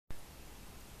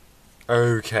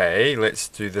Okay, let's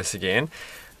do this again.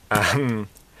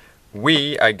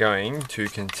 We are going to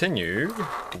continue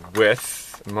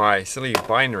with my silly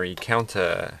binary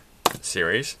counter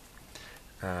series.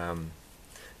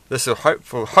 This will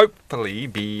hopefully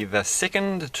be the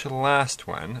second to last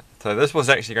one. So this was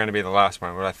actually going to be the last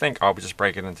one, but I think I'll just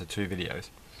break it into 2 videos.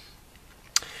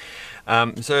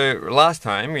 So last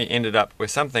time we ended up with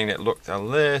something that looked a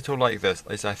little like this.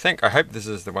 At least I hope this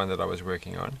is the one that I was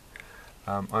working on.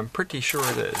 I'm pretty sure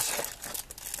it is.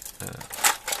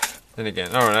 Then again,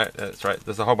 oh no, that's right,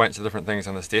 there's a whole bunch of different things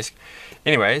on this desk.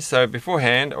 Anyway, so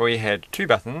beforehand we had 2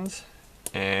 buttons,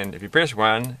 and if you press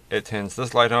one, it turns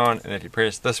this light on, and if you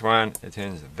press this one, it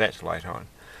turns that light on.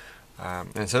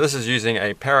 And so this is using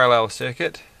a parallel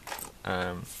circuit,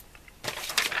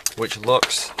 which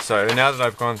looks, so now that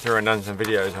I've gone through and done some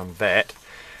videos on that,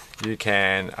 you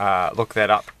can look that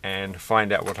up and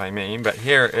find out what I mean. But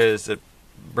here is it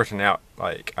written out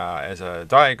like as a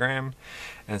diagram.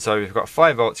 And so we've got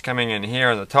 5 volts coming in here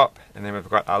on the top, and then we've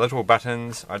got our little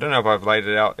buttons. I don't know if I've laid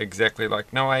it out exactly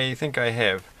like, no, I think I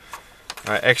have.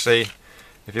 Actually,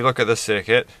 if you look at this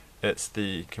circuit, it's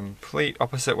the complete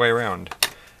opposite way around.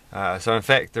 So in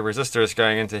fact, the resistor is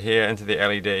going into here, into the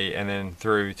LED, and then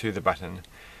through to the button,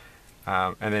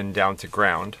 and then down to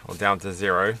ground, or down to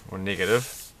 0, or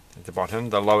negative, at the bottom,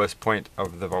 the lowest point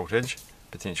of the voltage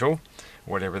potential,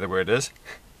 whatever the word is.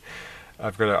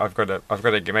 I've got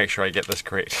to make sure I get this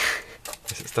correct.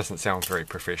 This doesn't sound very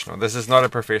professional. This is not a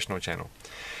professional channel.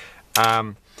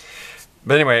 But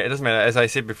anyway, it doesn't matter. As I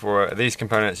said before, these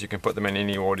components, you can put them in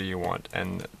any order you want,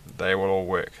 and they will all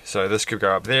work. So this could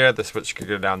go up there, the switch could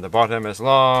go down the bottom as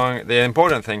long. The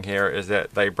important thing here is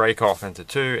that they break off into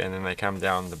 2, and then they come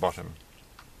down the bottom.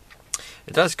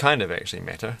 It does kind of actually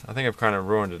matter. I think I've kind of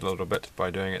ruined it a little bit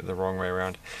by doing it the wrong way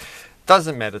around.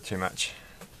 Doesn't matter too much.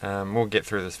 We'll get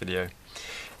through this video.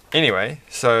 Anyway,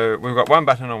 so we've got 1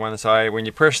 button on one side. When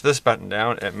you push this button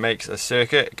down, it makes a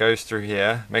circuit, it goes through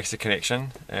here, makes a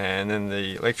connection, and then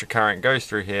the electric current goes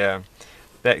through here,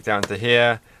 back down to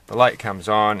here, the light comes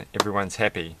on, everyone's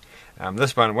happy.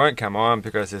 This one won't come on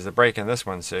because there's a break in this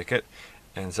one circuit,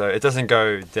 and so it doesn't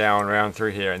go down, round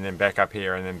through here, and then back up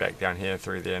here, and then back down here,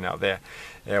 through there, and out there.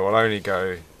 It will only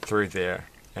go through there,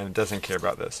 and it doesn't care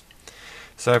about this.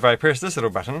 So if I press this little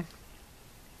button,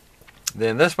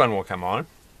 then this one will come on.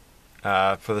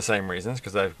 For the same reasons,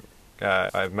 because I've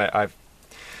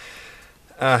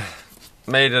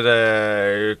made it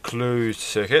a closed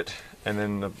circuit, and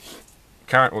then the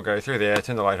current will go through there,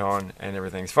 turn the light on, and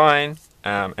everything's fine.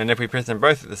 And if we press them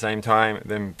both at the same time,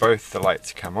 then both the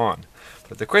lights come on.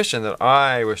 But the question that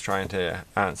I was trying to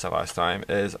answer last time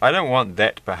is, I don't want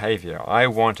that behavior. I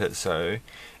want it so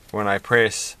when I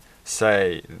press,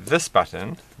 say, this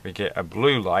button, we get a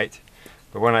blue light,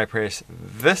 but when I press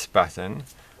this button,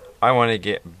 I want to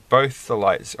get both the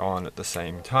lights on at the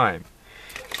same time.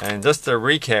 And just to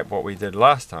recap what we did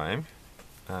last time,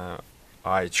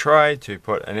 I tried to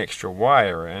put an extra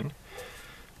wire in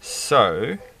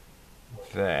so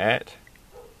that,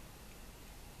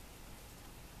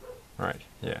 right,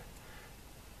 yeah,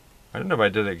 I don't know if I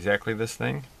did exactly this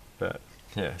thing, but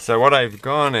yeah, so what I've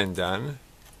gone and done,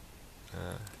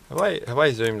 have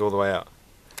I zoomed all the way out?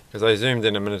 Because I zoomed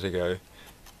in a minute ago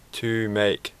to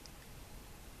make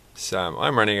some,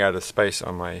 I'm running out of space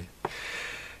on my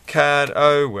card.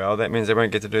 Oh well, that means I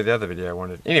won't get to do the other video I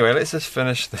wanted. Anyway, let's just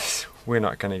finish this. We're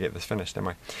not going to get this finished, am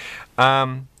I?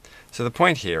 So the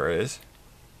point here is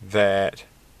that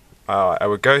I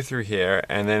would go through here,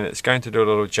 and then it's going to do a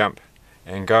little jump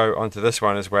and go onto this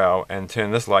one as well, and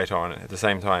turn this light on at the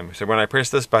same time. So when I press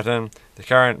this button, the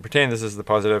current, pretend this is the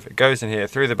positive, it goes in here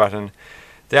through the button,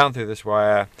 down through this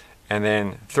wire, and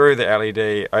then through the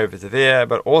LED over to there,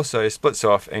 but also splits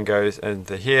off and goes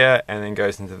into here, and then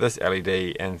goes into this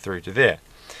LED and through to there.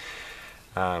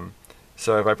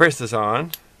 So if I press this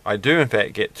on, I do in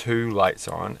fact get 2 lights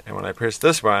on, and when I press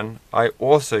this one, I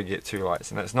also get 2 lights,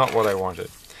 and that's not what I wanted.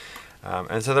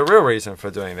 And so the real reason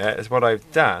for doing that is what I've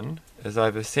done is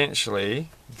I've essentially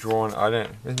drawn,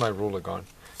 where's my ruler gone?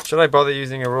 Should I bother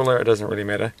using a ruler? It doesn't really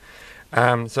matter.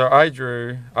 So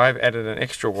I've added an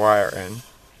extra wire in.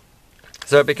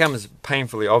 So it becomes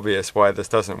painfully obvious why this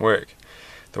doesn't work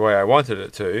the way I wanted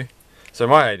it to. So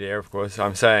my idea, of course,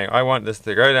 I'm saying I want this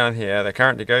to go down here, the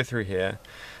current to go through here,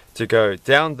 to go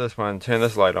down this one, turn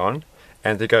this light on,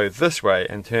 and to go this way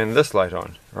and turn this light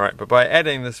on. Right? But by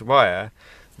adding this wire,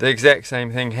 the exact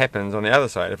same thing happens on the other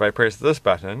side. If I press this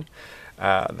button,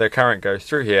 the current goes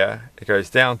through here, it goes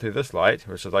down through this light,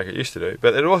 which is like it used to do,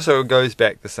 but it also goes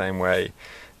back the same way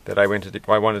that I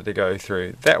wanted to go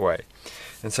through that way.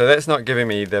 And so that's not giving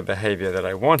me the behavior that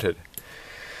I wanted.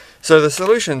 So the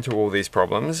solution to all these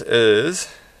problems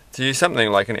is to use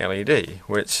something like an LED,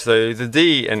 so the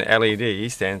D in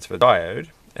LED stands for diode,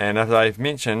 and as I've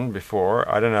mentioned before,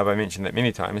 I don't know if I mentioned that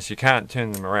many times, you can't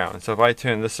turn them around. So if I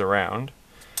turn this around,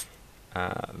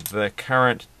 the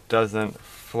current doesn't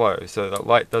flow, so the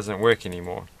light doesn't work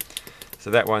anymore.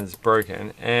 So that one's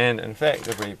broken, and in fact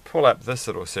if we pull up this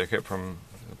little circuit from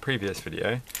the previous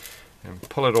video and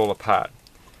pull it all apart,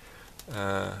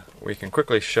 we can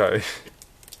quickly show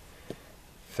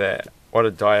that what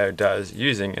a diode does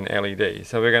using an LED.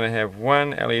 So we're going to have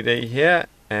one LED here,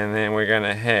 and then we're going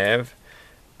to have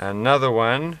another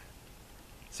one.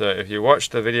 So if you watch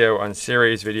the video on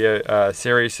series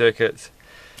circuits,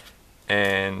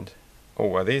 and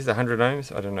oh, are these the 100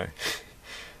 ohms? I don't know.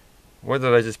 What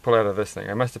did I just pull out of this thing?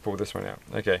 I must have pulled this one out.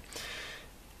 Okay,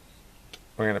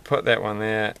 we're going to put that one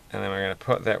there, and then we're going to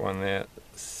put that one there.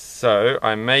 So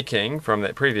I'm making from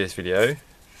that previous video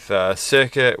the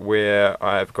circuit where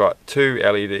I've got two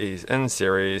LEDs in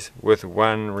series with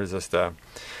one resistor.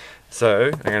 So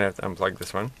I'm going to have to unplug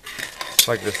this one,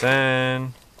 plug this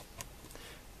in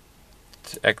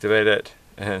to activate it,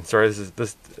 and sorry,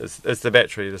 it's the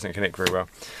battery, it doesn't connect very well,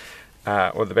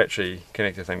 or the battery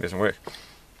connector thing doesn't work.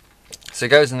 So it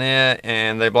goes in there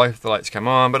and both the lights come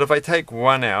on, but if I take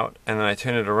one out and then I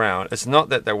turn it around, it's not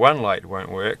that the one light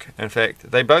won't work, in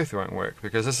fact they both won't work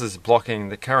because this is blocking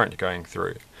the current going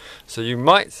through. So you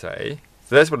might say,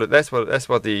 so that's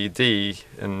what the D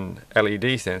in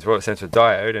LED stands for. It stands for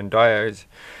diode, and diodes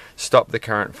stop the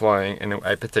current flowing in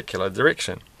a particular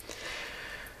direction.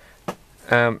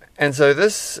 And so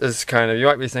this is kind of, you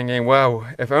might be thinking, well,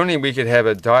 if only we could have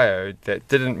a diode that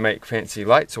didn't make fancy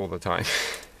lights all the time.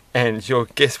 And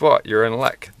guess what? You're in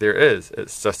luck. There is.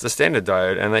 It's just a standard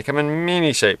diode, and they come in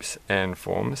many shapes and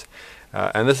forms.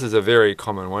 And this is a very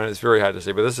common one. It's very hard to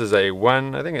see, but this is a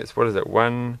one. I think it's, what is it?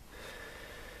 One.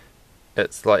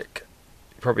 It's like,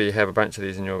 you probably have a bunch of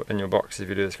these in your box if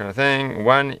you do this kind of thing.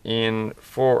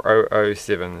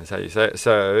 1N4007 is how you say it.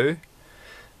 So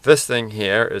this thing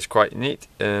here is quite neat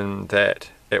in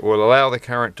that it will allow the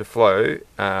current to flow.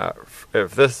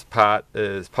 If this part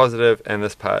is positive and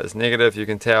this part is negative, you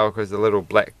can tell because the little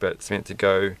black bit's meant to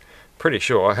go, pretty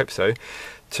sure, I hope so,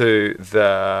 to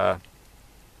the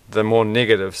more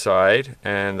negative side,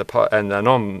 and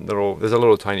there's a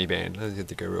little tiny band. Let's get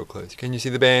to go real close. Can you see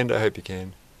the band? I hope you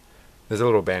can. There's a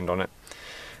little band on it.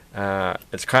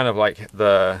 It's kind of like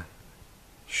the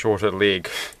shorter leg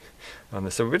on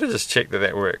this. So we better just check that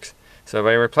that works. So if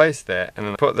I replace that and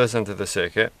then put this into the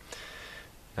circuit,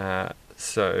 it's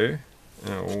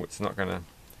not going to,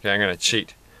 okay, I'm going to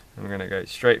cheat. I'm going to go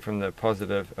straight from the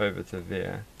positive over to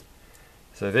there.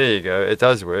 So there you go, it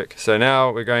does work. So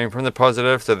now we're going from the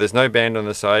positive, so there's no band on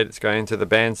the side, it's going to the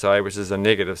band side, which is the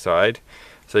negative side.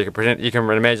 So you can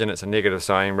imagine it's a negative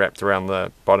sign wrapped around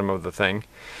the bottom of the thing.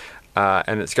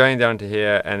 And it's going down to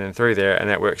here and then through there, and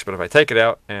that works. But if I take it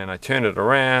out and I turn it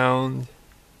around,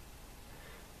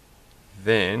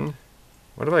 then,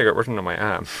 what have I got written on my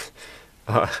arm?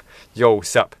 Yo,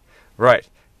 sup. Right,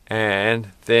 and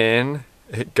then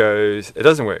it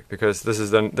doesn't work because this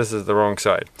is the wrong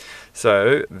side.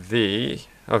 So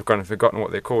I've kind of forgotten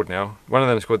what they're called now. One of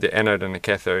them is called the anode and the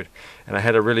cathode, and I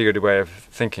had a really good way of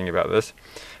thinking about this.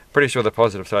 Pretty sure the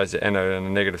positive side is the anode and the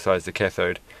negative side is the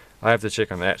cathode. I have to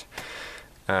check on that.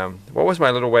 What was my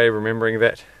little way of remembering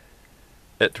that?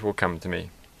 It will come to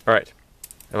me. Alright,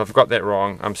 if I've got that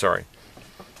wrong, I'm sorry.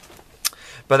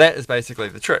 But that is basically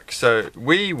the trick. So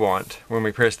we want, when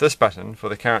we press this button, for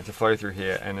the current to flow through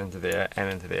here and into there and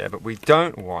into there, but we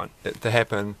don't want it to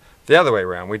happen the other way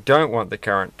around. We don't want the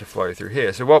current to flow through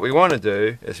here. So what we want to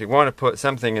do is we want to put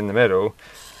something in the middle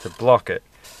to block it.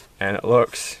 And it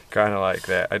looks kind of like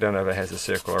that. I don't know if it has a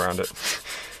circle around it,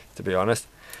 to be honest.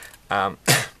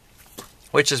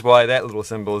 Which is why that little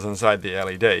symbol is inside the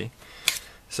LED.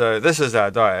 So this is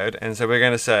our diode, and so we're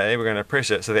going to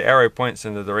press it, so the arrow points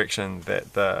in the direction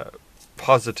that the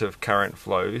positive current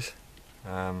flows.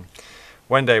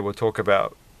 One day we'll talk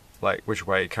about like which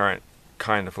way current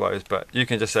kind of flows, but you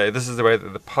can just say this is the way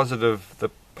that the positive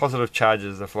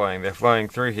charges are flowing. They're flowing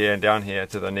through here and down here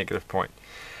to the negative point.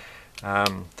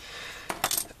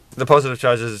 The positive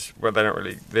charges, well, they don't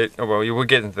really, well, you will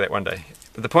get into that one day.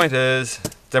 But the point is,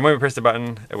 then when we press the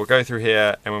button, it will go through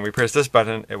here, and when we press this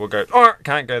button, it will go, oh,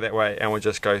 can't go that way, and we'll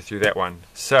just go through that one.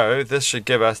 So this should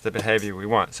give us the behavior we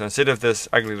want. So instead of this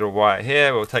ugly little wire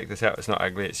here, we'll take this out. It's not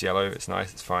ugly, it's yellow, it's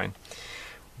nice, it's fine.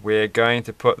 We're going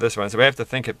to put this one. So we have to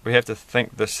think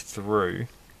this through,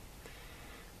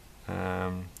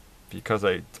 because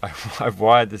I've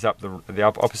wired this up the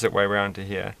opposite way around to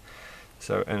here.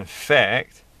 So in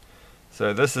fact,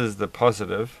 so this is the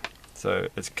positive So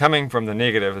it's coming from the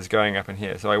negative, is going up in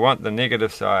here. So I want the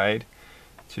negative side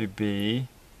to be,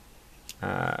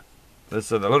 so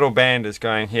the little band is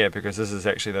going here because this is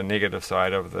actually the negative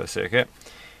side of the circuit.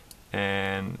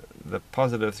 And the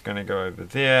positive is going to go over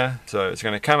there. So it's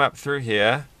going to come up through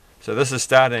here. So this is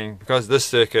starting, because this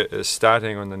circuit is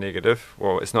starting on the negative,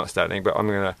 well it's not starting, but I'm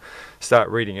going to start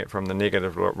reading it from the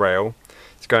negative rail.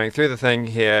 It's going through the thing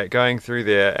here, going through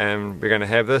there, and we're going to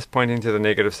have this pointing to the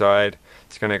negative side.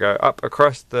 It's going to go up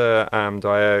across the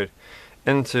diode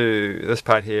into this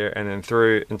part here, and then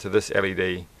through into this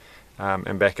LED,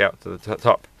 and back out to the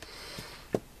top.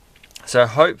 So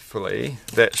hopefully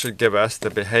that should give us the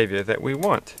behavior that we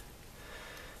want.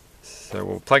 So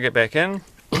we'll plug it back in.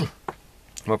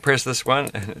 We'll press this one,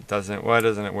 and it doesn't. Why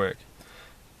doesn't it work?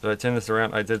 Did I turn this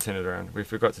around? I did turn it around. We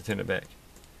forgot to turn it back.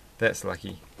 That's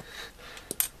lucky.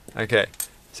 Okay,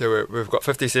 so we've got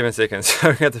 57 seconds, so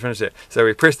we have to finish it. So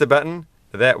we press the button,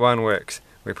 that one works.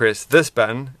 We press this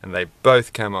button, and they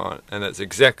both come on, and it's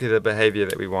exactly the behavior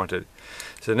that we wanted.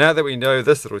 So now that we know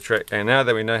this little trick, and now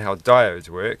that we know how diodes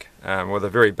work, or the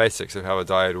very basics of how a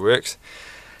diode works,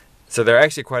 so there are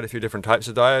actually quite a few different types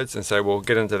of diodes, and so we'll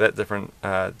get into that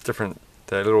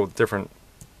the little different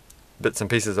bits and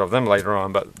pieces of them later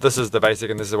on, but this is the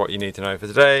basic and this is what you need to know for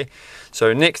today.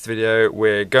 So next video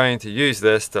we're going to use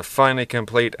this to finally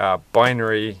complete our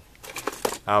binary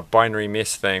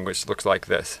mesh thing, which looks like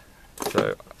this.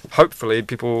 So hopefully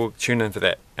people tune in for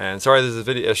that. And sorry this is a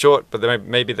video short, but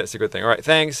maybe that's a good thing. Alright,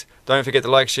 thanks. Don't forget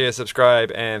to like, share,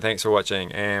 subscribe, and thanks for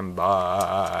watching, and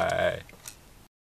bye.